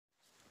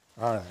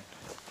All right.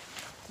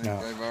 I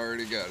think they've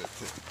already got it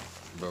ticked,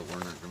 but we're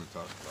not going to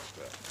talk about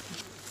that.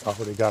 Oh,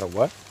 they got a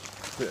what?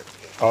 Tick.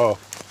 Oh.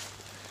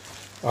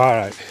 All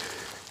right.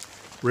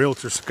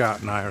 Realtor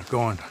Scott and I are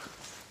going to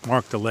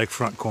mark the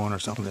lakefront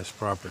corners on this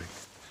property.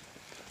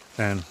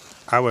 And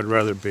I would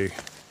rather be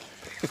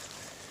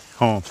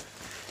home.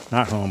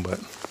 Not home, but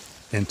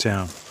in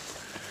town.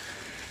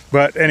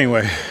 But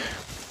anyway,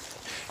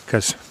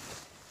 because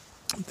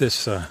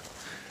this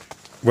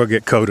we'll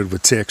get coated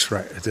with ticks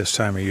right at this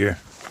time of year.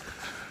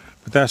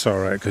 But that's all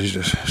right, because you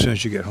just, as soon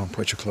as you get home,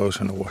 put your clothes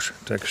in the washer,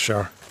 take a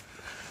shower.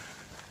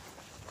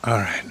 All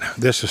right, now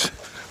this is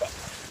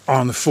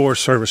on the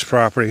Forest Service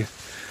property.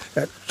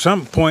 At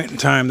some point in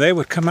time, they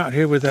would come out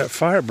here with that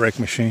fire break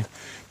machine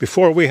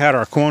before we had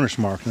our corners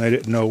marked, and they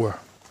didn't know where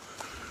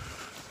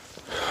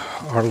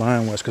our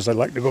line was, because I'd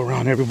like to go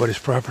around everybody's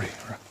property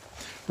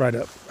right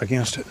up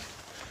against it.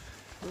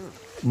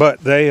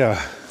 But they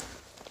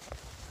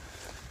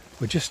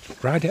would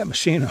just ride that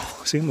machine. It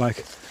seemed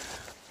like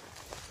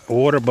a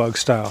water bug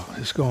style.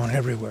 It's going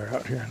everywhere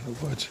out here in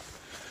the woods.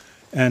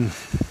 And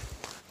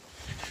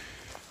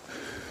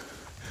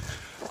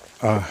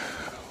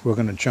we're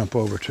going to jump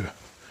over to,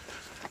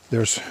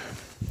 there's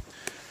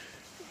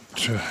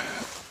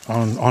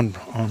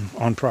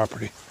on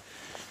property.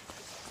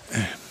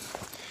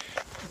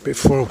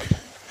 Before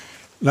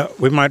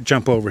we might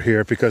jump over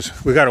here,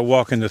 because we got to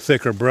walk in the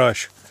thicker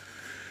brush,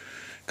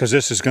 because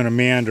this is going to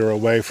meander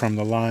away from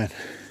the line,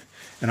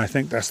 and I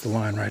think that's the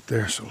line right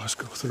there. So let's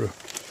go through.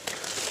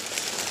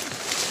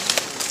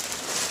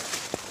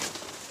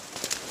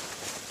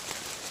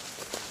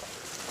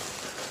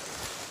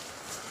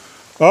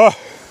 Oh.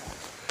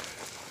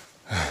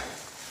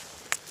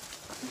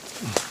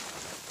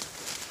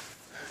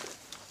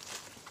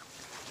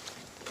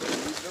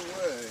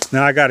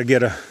 Now I got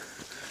to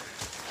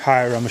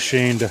hire a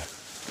machine to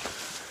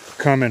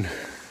come and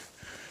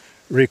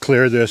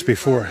re-clear this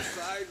before.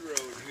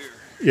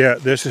 Yeah,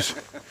 this is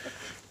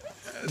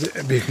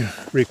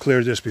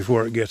re-clear this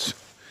before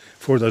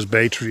those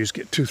bay trees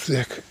get too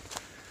thick.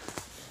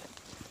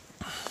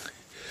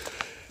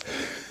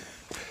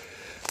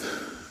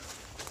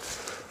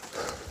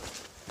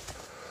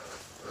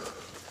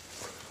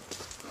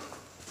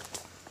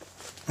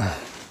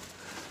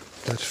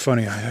 That's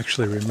funny, I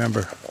actually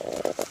remember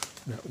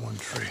that one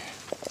tree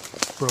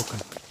broken.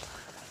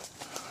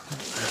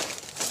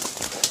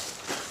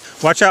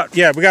 Watch out,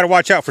 yeah, we got to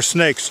watch out for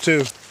snakes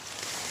too.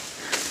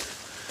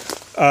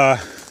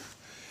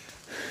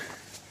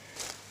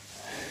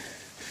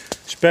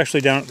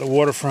 Especially down at the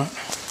waterfront.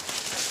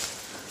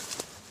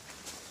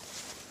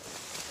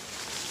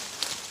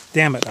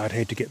 Damn it, I'd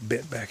hate to get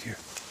bit back here.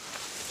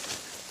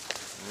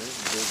 There's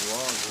a big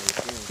log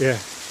right there. Yeah.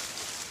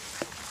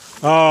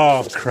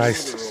 Oh,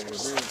 Christ.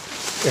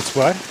 It's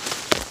what?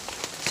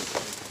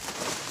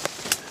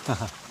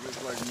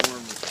 Looks like more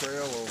of a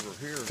trail over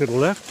here. To the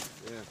left?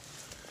 Yeah.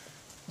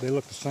 They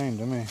look the same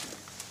to me.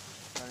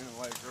 Kind of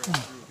like right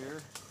through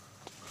here.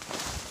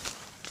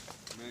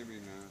 Maybe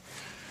not.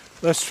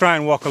 Let's try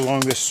and walk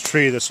along this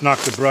tree that's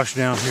knocked the brush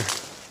down here.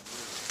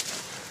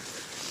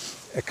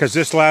 Because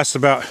this lasts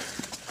about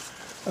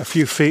a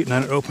few feet and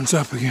then it opens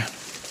up again.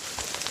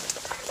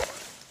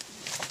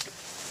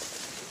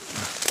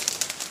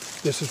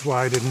 This is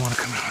why I didn't want to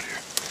come out here.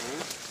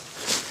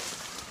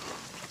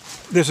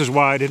 This is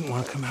why I didn't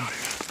want to come out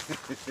here.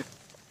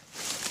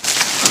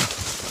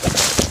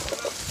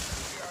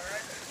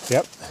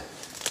 Yep.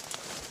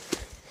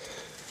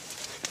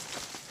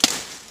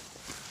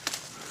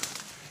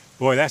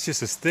 Boy, that's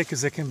just as thick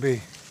as it can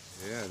be.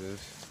 Yeah, it is.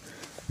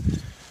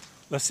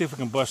 Let's see if we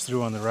can bust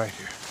through on the right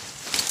here.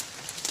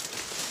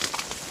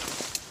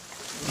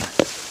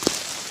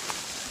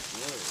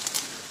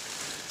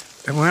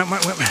 And wait.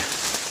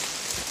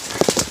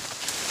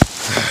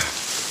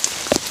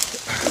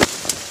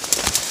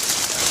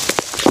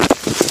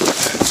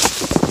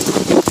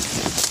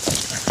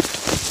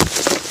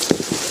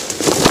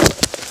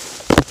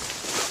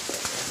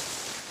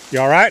 You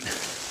all right?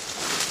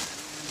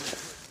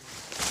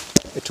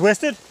 It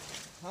twisted?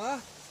 Huh?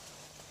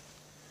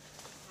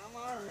 I'm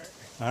all right.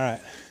 All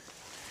right.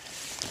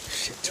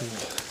 Shit, too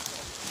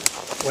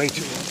low. Way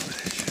too low for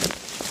this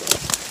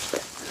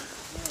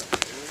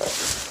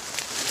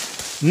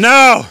shit.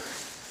 No!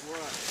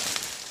 What?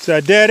 It's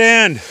a dead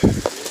end.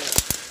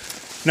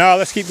 No,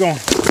 let's keep going.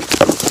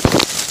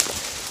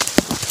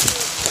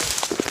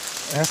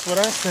 That's what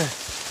I said.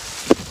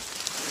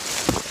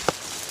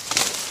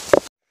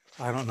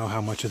 I don't know how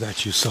much of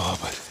that you saw,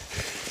 but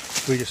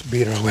we just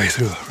beat our way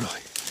through a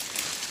really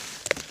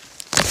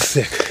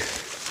thick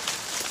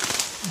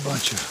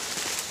bunch of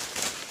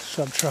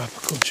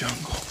subtropical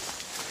jungle.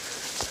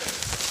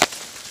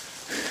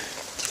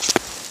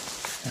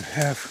 And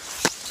have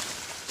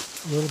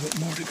a little bit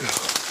more to go.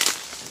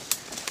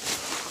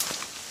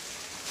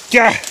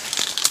 Yeah!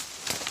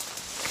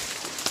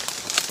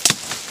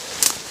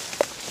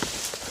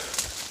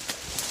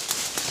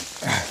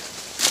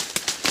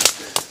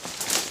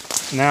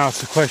 Now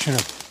it's a question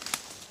of,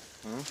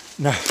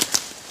 no.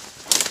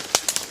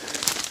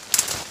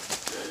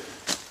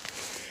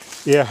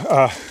 Yeah,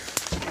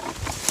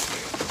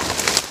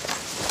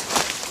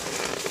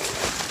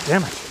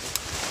 damn it.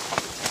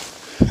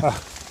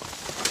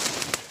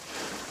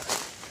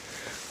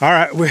 All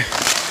right, we're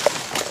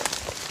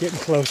getting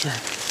closer.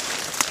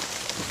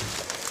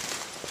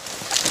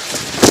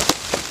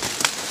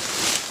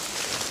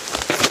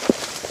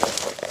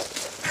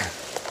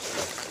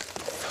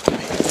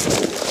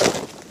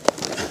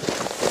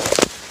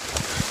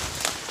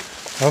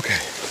 Okay,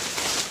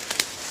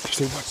 let's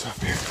see what's up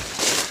here.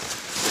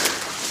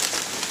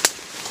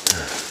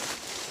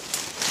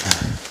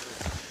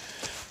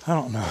 I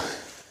don't know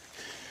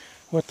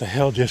what the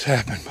hell just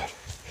happened, but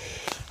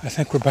I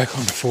think we're back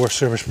on the Forest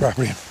Service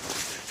property.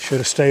 Should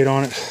have stayed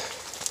on it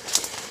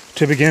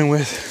to begin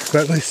with,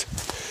 but at least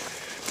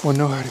we'll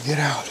know how to get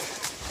out.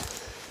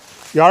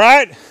 You all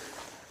right?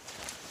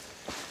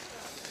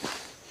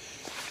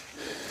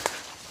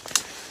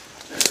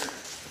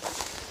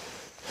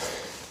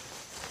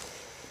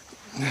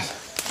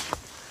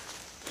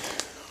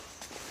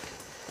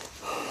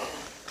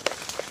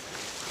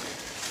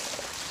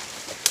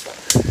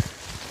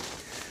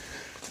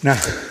 Now,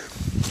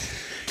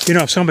 you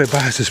know, if somebody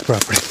buys this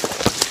property,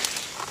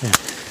 yeah,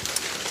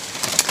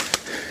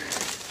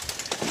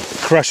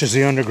 crushes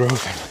the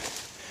undergrowth, and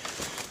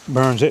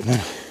burns it, and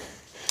then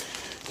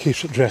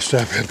keeps it dressed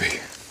up, it'll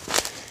be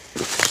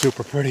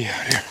super pretty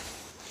out here.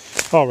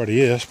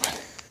 Already is, but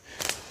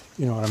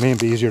you know what I mean?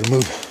 It'd be easier to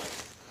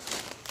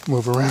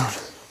move around.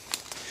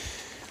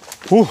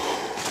 Whew.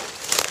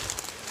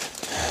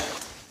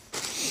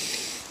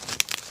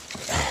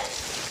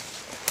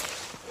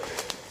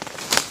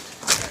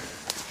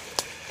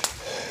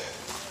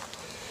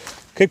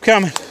 Keep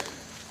coming.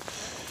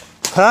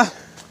 Huh?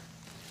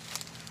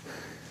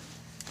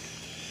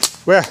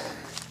 Where?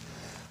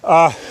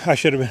 I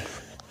should have been.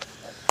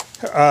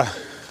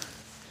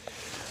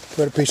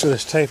 Put a piece of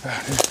this tape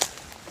out here.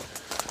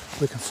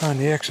 We can find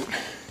the exit.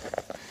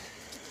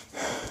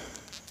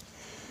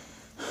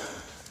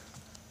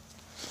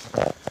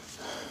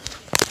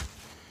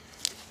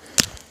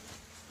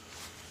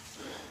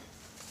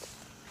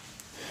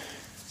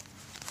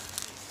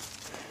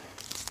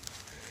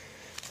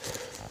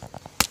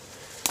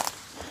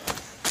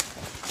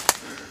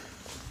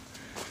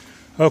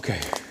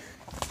 Okay,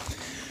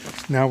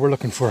 now we're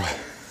looking for a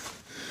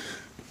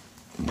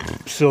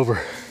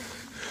silver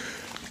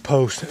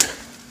post that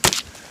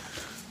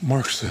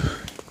marks the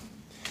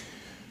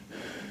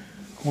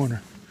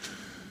corner.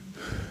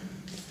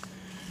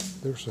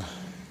 There's a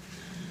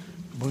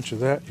bunch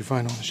of that you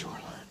find on the shoreline.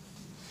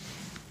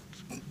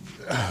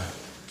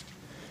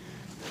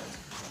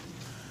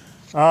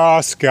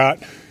 Ah, Scott.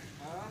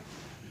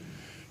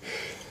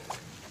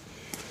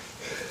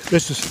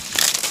 This is...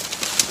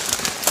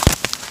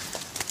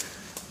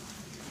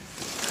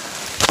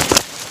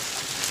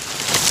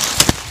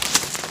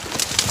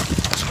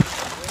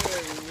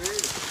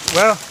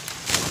 Well,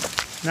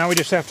 now we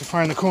just have to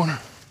find the corner.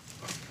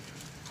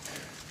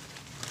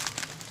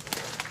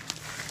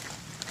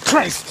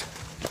 Christ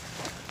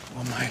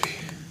almighty.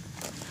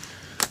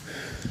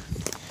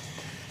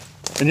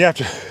 And you have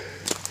to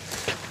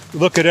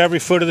look at every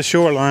foot of the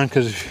shoreline,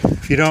 because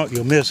if you don't,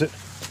 you'll miss it.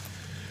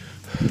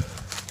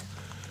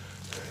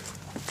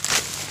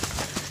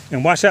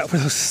 And watch out for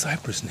those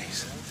cypress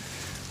knees.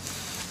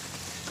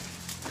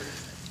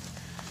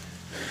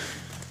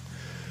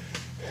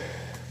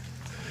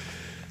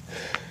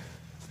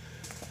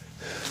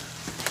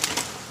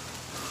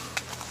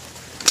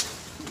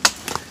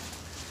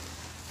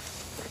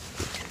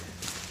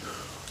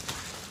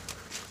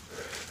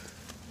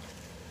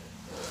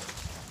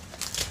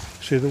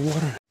 See the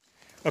water?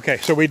 Okay,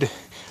 so we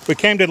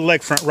came to the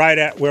lakefront right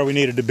at where we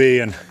needed to be,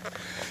 and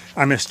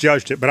I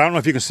misjudged it. But I don't know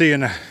if you can see in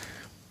the,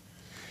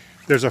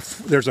 there's a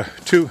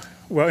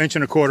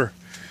 1.25-inch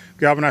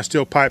galvanized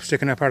steel pipe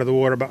sticking up out of the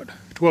water, about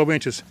 12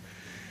 inches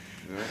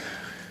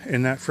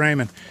in that frame.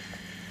 And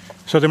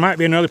so there might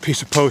be another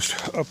piece of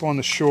post up on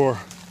the shore,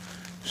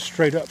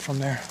 straight up from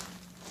there.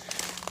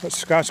 But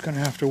Scott's going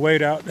to have to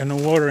wade out in the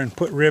water and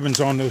put ribbons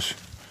on those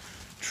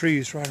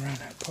trees right around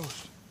that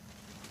post.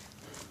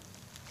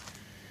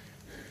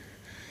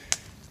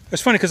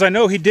 It's funny because I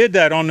know he did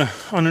that on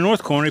the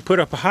north corner. He put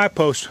up a high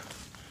post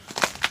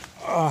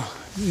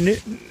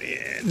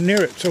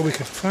near it so we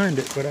could find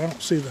it, but I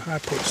don't see the high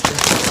post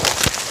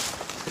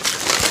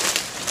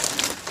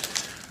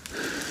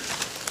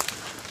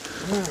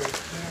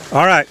there.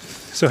 All right,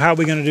 so how are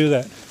we going to do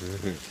that?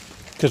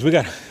 Because we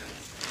got to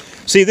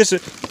see this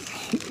is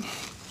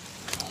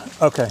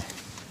okay.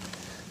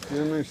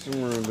 Give me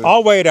some room.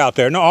 I'll wait out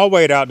there. No, I'll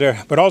wait out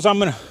there. But also I'm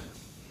gonna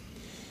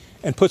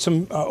and put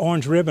some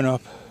orange ribbon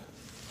up.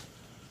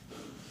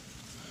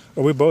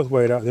 Or we both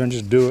wait out there and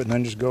just do it, and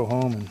then just go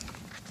home, and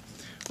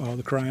all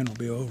the crying will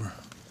be over.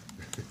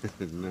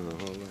 No,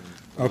 hold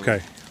on.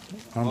 Okay,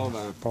 Hold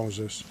on. Pause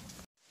this.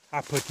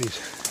 I put these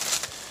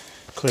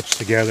clips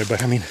together,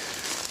 but I mean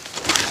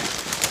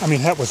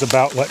that was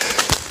about what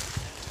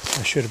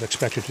I should have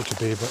expected it to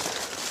be. But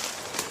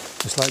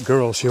it's like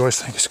girls; you always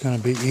think it's going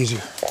to be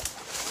easier.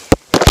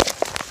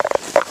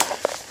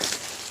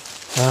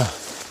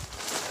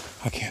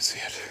 I can't see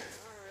it.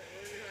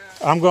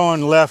 I'm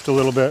going left a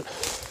little bit.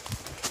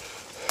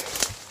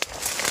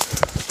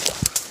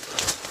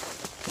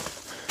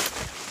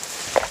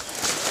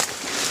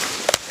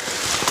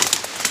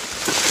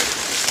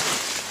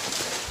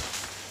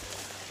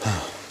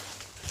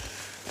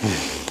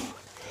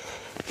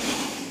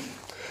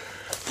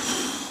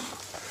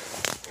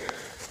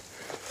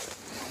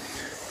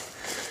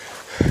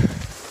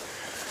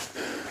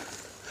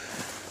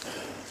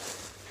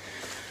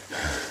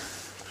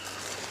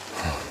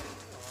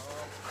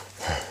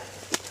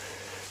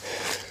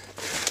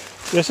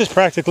 This is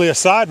practically a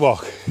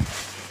sidewalk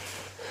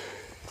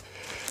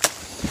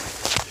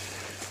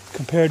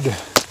compared to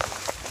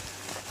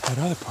that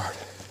other part.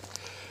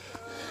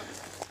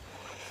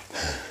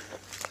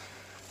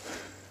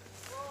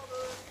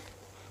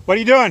 What are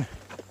you doing?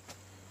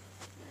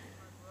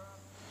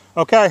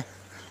 Okay.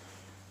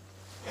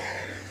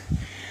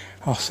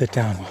 I'll sit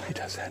down while he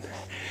does that.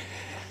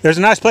 There's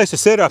a nice place to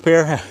sit up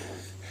here.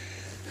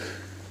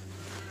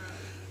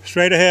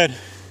 Straight ahead.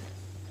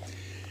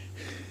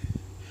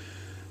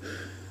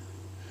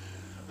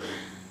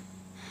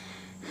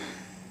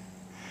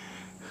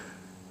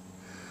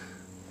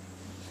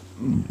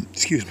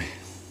 Excuse me.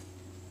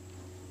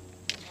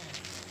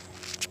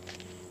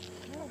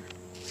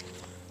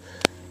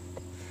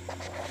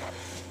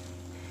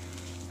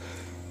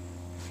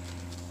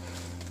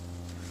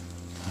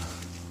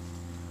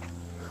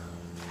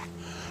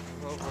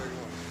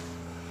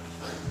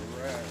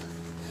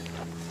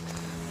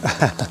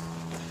 I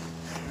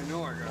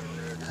know I got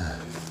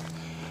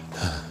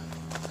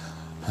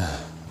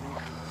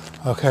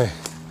red. Okay.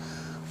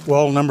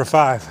 Wall number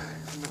 5.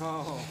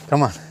 No.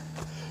 Come on.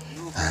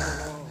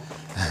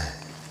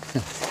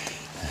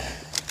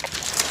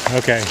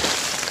 Okay.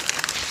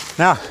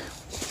 Now,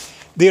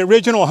 the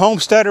original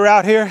homesteader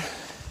out here,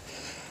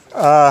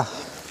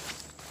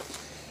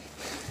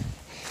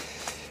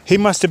 he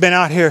must have been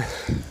out here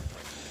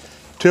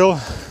till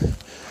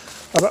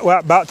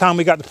about the time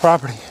we got the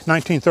property,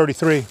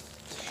 1933.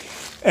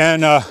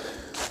 And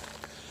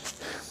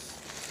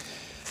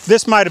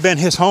this might have been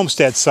his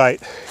homestead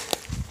site.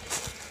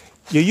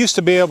 You used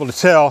to be able to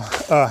tell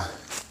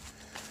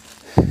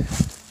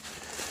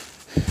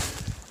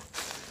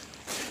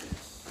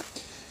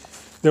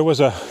there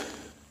was one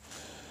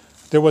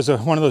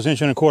of those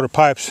 1.25 inch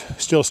pipes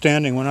still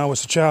standing when I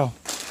was a child,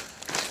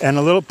 and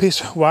a little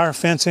piece of wire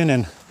fencing,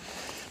 and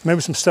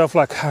maybe some stuff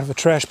like out of a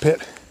trash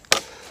pit.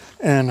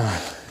 And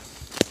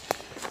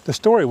the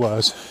story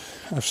was,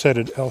 I've said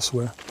it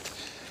elsewhere,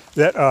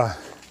 that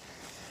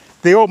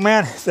the old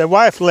man, the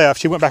wife left.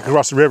 She went back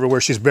across the river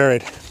where she's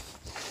buried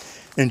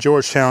in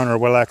Georgetown or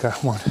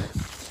Walaka,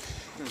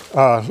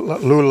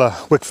 Lula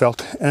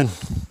Wickfeld,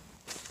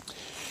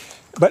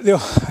 but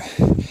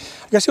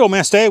I guess the old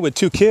man stayed with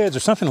 2 kids or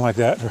something like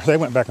that, or they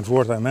went back and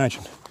forth, I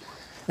imagine.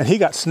 And he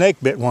got snake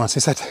bit once. He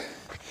said,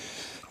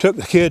 took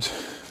the kids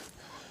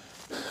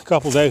a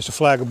couple days to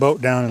flag a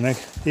boat down, and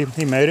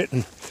he made it.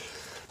 And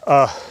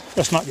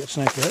let's not get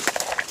snake bit.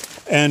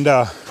 And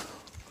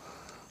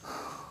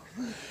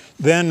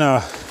then,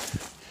 well,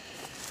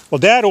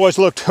 Dad always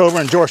looked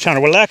over in Georgetown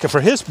or Walaka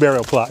for his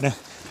burial plot. And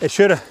it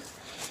should have.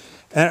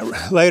 And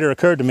it later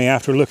occurred to me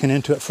after looking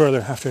into it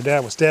further, after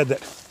Dad was dead,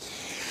 that,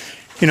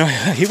 you know,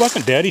 he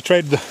wasn't dead. He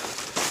traded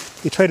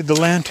the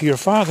land to your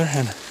father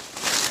and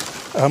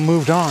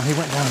moved on. He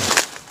went down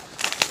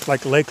to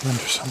like Lakeland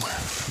or somewhere.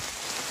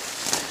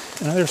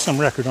 And there's some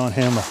record on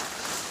him, a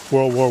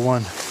World War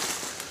I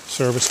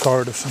service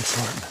card of some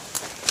sort.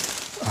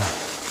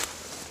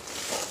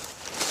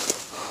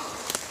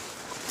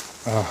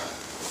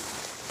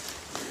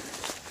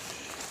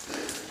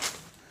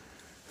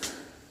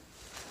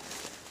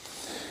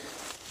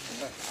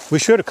 We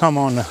should have come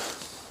on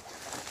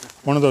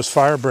one of those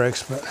fire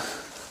breaks, but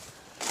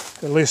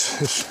at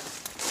least it's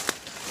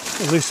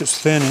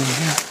thin in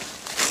here.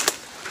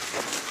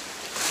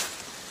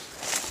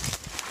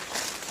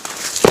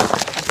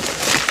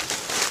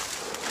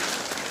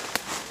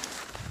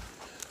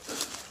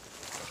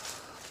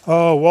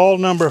 Oh, wall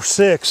number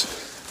 6.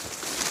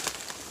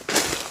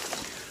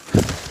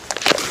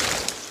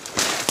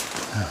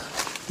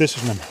 This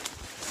is number.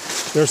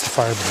 There's the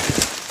fire break.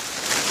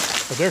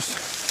 But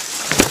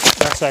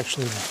that's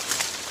actually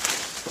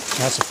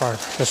that's a fire.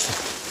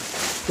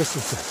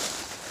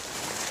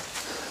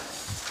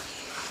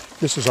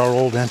 This is our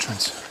old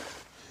entrance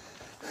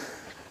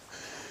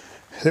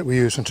that we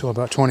used until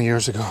about 20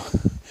 years ago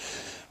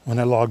when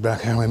I logged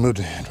back here and we moved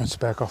the entrance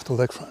back off the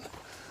lakefront.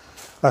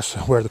 That's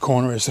where the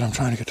corner is that I'm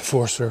trying to get the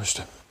Forest Service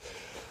to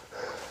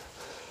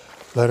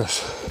let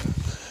us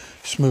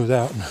smooth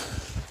out.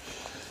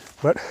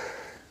 But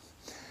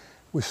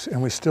we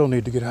still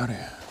need to get out of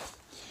here.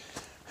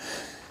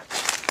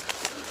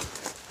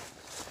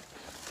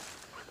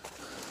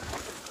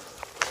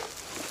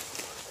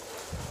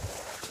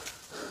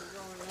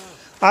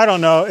 I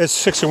don't know. It's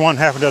 6 of one,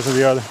 half a dozen of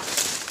the other.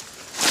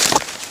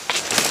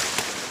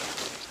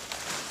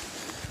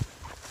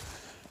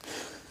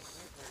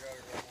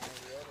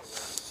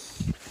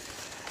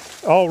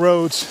 All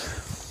roads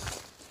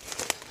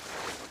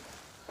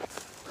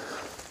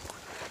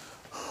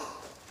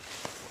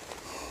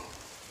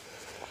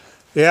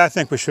Yeah, I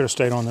think we should have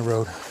stayed on the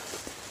road.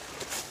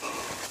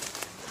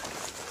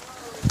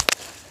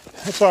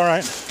 It's all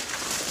right.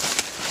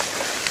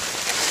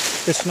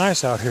 It's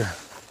nice out here.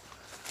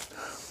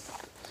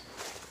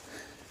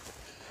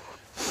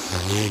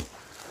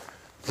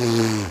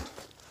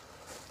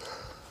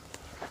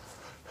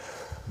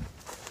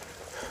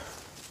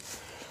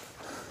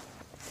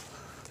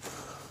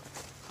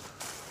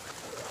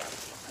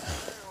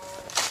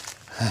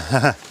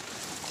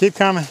 Keep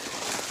coming.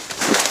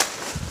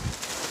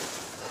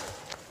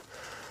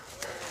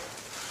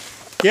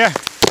 Yeah.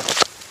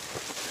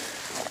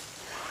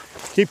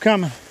 Keep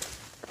coming.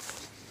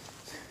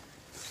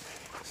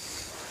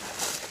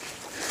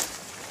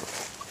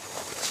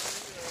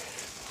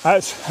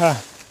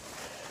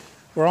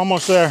 We're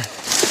almost there.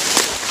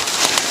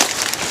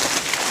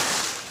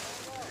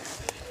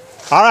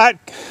 All right,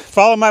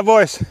 follow my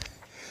voice.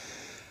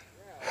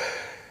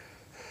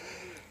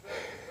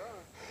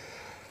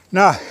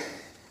 No.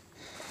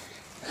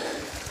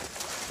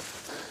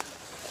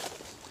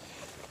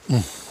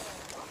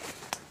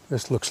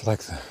 This looks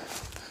like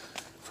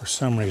for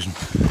some reason,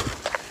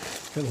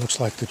 it looks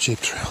like the Jeep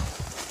Trail,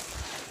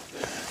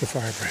 the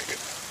fire break.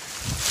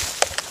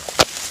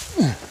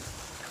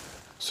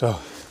 So,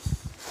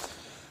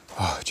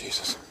 oh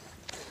Jesus.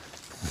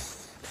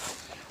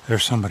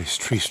 There's somebody's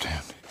tree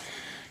stand.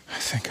 I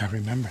think I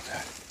remember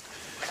that.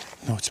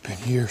 No, it's been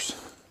years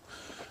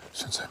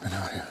since I've been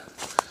out here.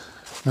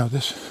 No,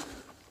 this is,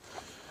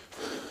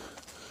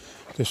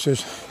 here's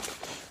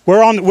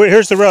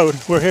the road,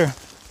 we're here.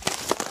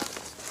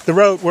 The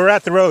road, we're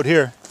at the road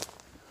here.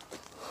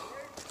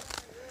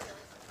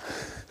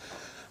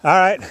 All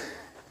right.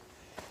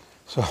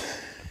 So,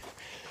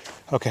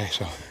 okay,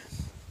 so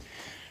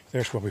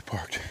there's where we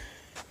parked.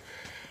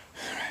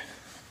 All right.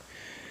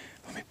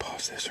 Let me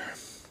pause this.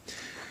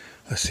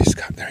 Let's see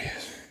Scott. There he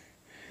is.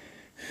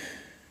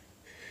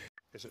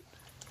 Is it?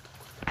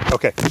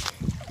 Okay.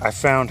 I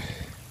found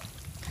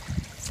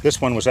this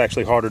one was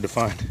actually harder to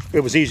find. It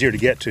was easier to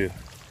get to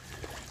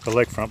the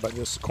lakefront, but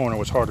this corner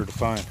was harder to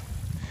find.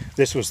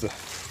 This was the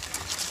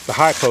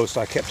high post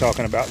I kept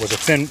talking about. Was the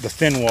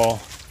thin wall,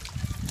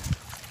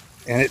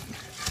 and it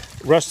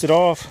rusted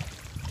off,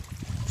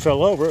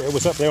 fell over. It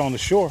was up there on the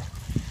shore.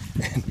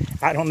 And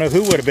I don't know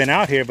who would have been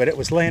out here, but it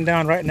was laying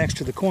down right next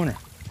to the corner.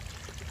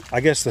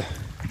 I guess the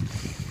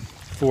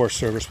Forest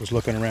Service was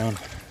looking around.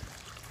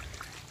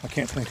 I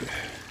can't think of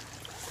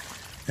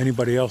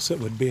anybody else that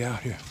would be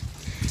out here.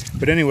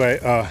 But anyway,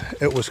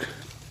 it was.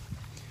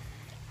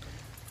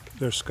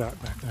 There's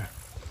Scott back there.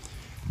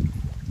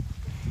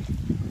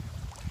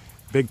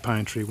 Big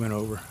pine tree went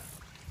over,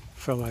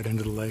 fell right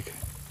into the lake.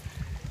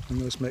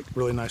 And those make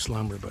really nice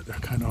lumber, but they're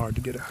kind of hard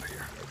to get out of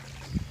here.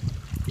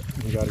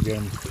 You got to get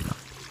them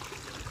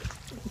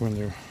when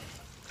they're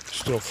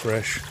still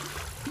fresh.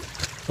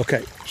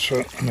 Okay, so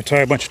I'm gonna tie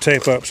a bunch of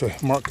tape up so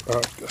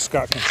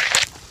Scott can.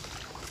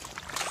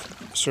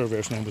 The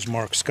surveyor's name was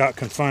Mark. Scott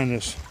can find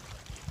this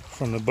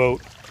from the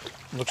boat.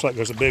 It looks like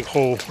there's a big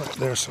hole right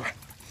there, so I'm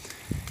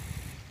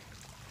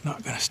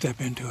not gonna step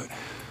into it.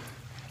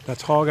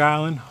 That's Hog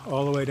Island,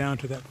 all the way down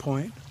to that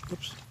point.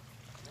 Oops.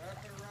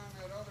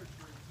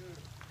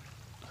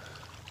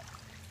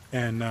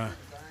 And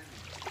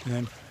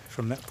then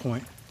from that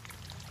point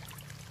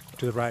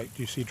to the right,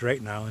 you see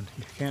Drayton Island.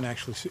 You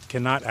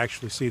cannot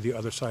actually see the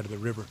other side of the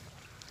river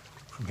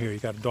from here. You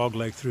got a dog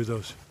leg through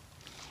those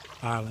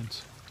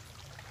islands.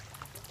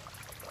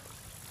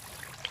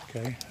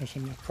 Okay, there's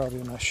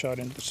probably a nice shot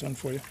into the sun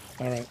for you.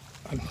 All right,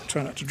 I'm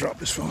trying not to drop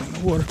this phone in the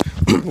water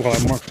while I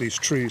mark these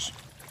trees.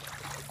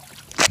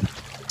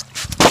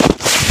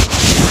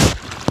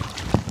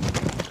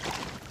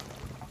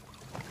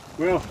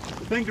 Well,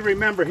 the thing to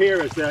remember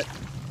here is that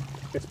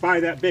it's by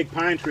that big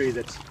pine tree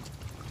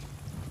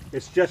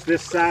it's just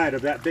this side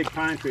of that big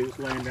pine tree that's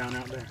laying down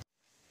out there.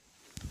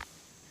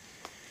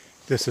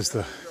 This is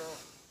the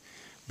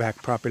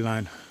back property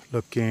line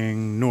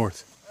looking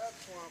north. That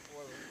swamp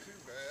wasn't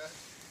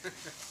too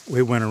bad.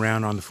 We went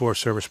around on the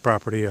Forest Service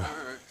property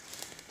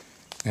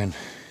and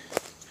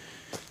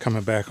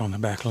coming back on the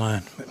back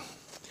line, but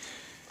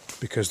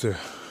because the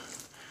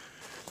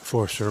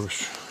Forest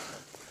Service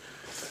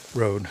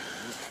road,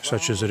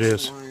 such as it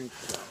is,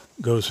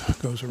 goes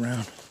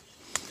around.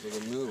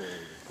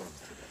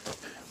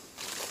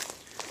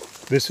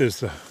 This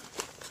is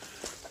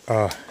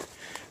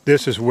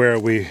this is where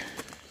we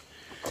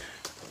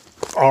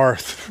are.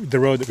 The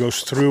road that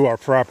goes through our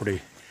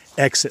property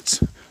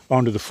exits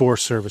onto the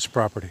Forest Service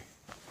property,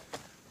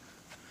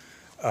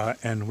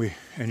 and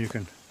you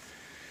can.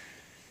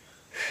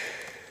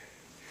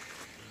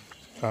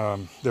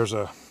 There's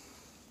a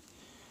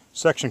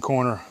section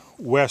corner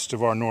west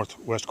of our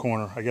northwest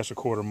corner, I guess a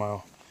quarter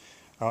mile,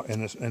 out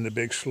in the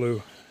big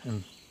slough,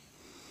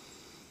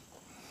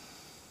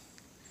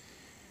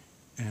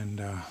 and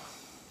I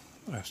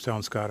was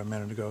telling Scott a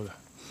minute ago that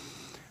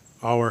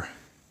our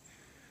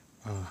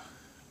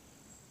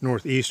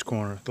northeast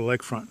corner, the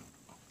lakefront,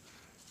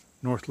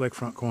 north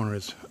lakefront corner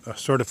is a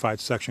certified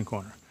section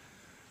corner.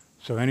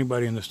 So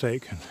anybody in the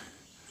state can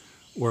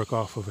work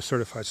off of a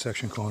certified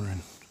section corner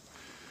and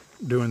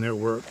doing their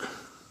work,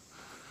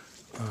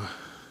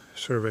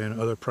 surveying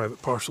other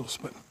private parcels.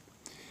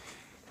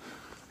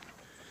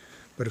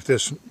 But if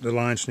the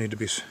lines need to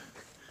be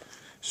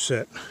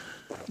set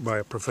by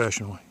a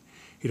professional,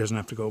 he doesn't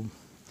have to go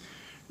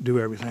do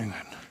everything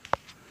that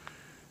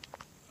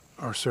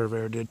our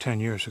surveyor did 10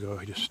 years ago.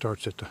 He just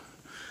starts at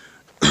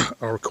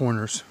our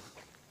corners,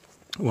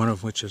 one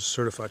of which is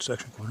certified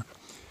section corner,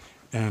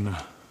 and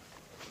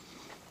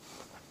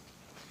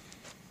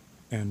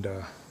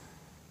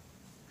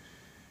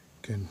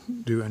can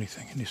do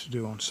anything he needs to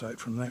do on site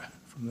from there.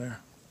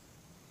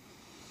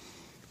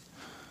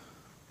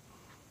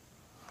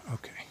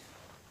 Okay.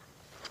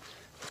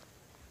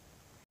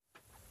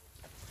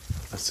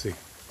 Let's see.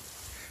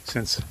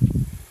 Since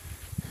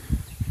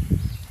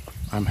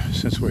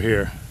we're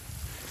here,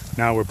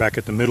 now we're back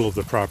at the middle of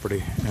the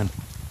property, and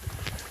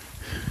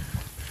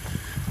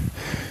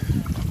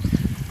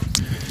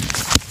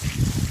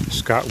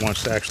Scott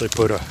wants to actually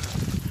put a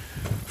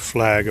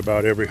flag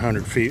about every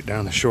 100 feet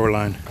down the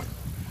shoreline,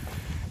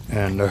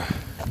 and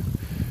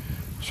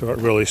so it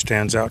really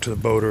stands out to the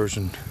boaters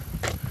and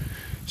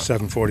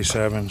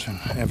 747s and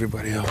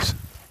everybody else.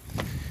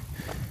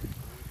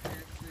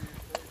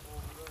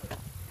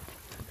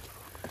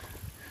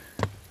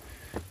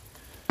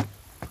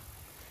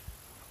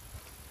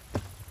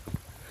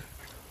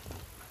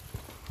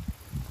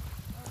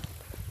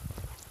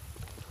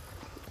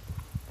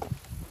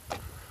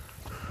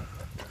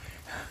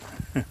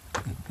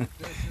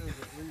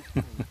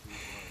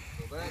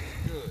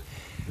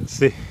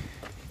 See?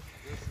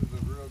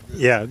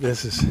 Yeah,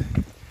 this is,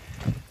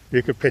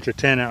 you could pitch a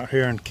tent out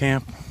here and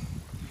camp.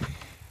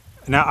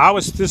 Now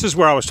this is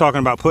where I was talking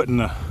about putting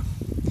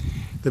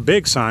the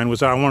big sign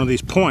was on one of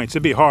these points.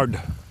 It'd be hard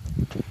to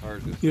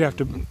you'd have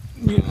to,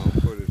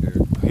 I'll put it here.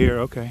 Here,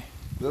 okay.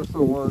 This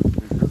will work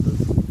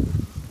because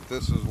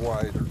this is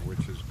wider,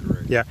 which is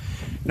great. Yeah.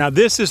 Now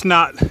this is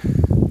not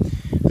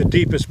the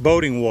deepest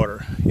boating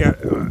water. Yeah,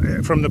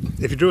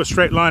 if you drew a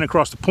straight line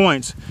across the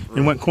points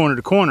and went corner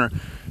to corner,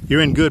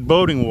 you're in good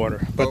boating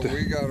water. But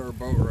we got our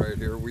boat right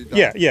here.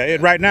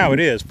 Right now it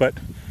is, but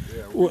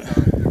yeah, we docked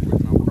it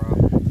with no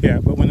problem. Yeah,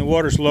 but when the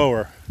water's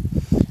lower,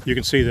 you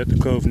can see that the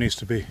cove needs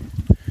to be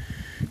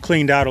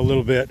cleaned out a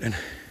little bit. And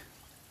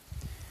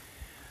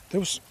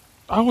I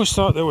always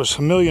thought there was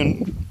a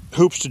million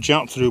hoops to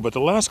jump through, but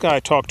the last guy I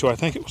talked to, I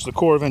think it was the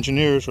Corps of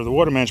Engineers or the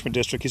Water Management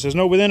District, he says,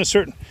 no, within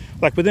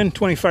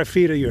 25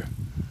 feet of your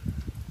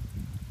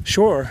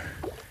shore,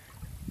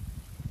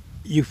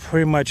 you've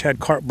pretty much had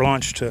carte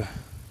blanche to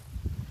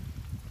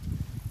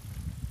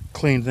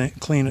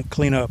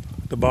clean up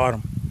the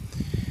bottom.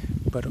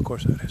 But of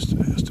course that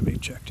has to be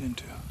checked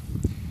into.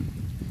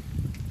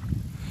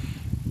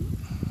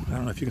 I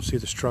don't know if you can see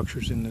the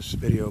structures in this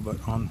video,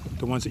 but on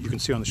the ones that you can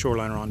see on the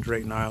shoreline are on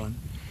Drayton Island.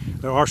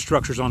 There are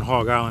structures on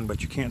Hog Island,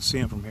 but you can't see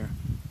them from here.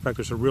 In fact,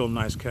 there's a real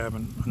nice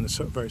cabin on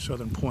the very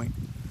southern point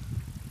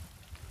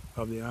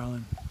of the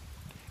island.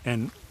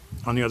 And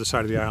on the other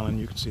side of the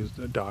island, you can see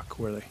the dock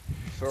where they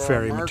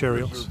ferry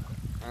materials.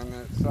 On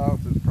that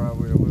south is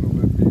probably a little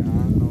bit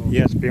beyond those.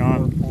 Yeah, it's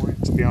beyond.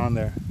 It's beyond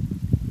there.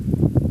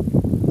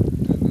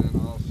 And then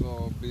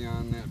also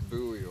beyond that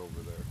buoy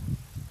over there.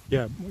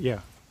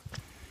 Yeah.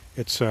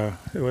 It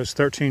was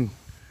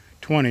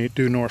 1320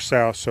 due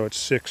north-south, so it's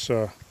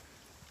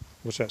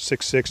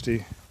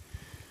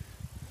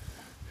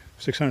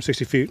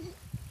 660 feet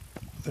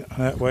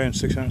that way and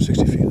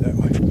 660 feet that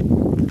way.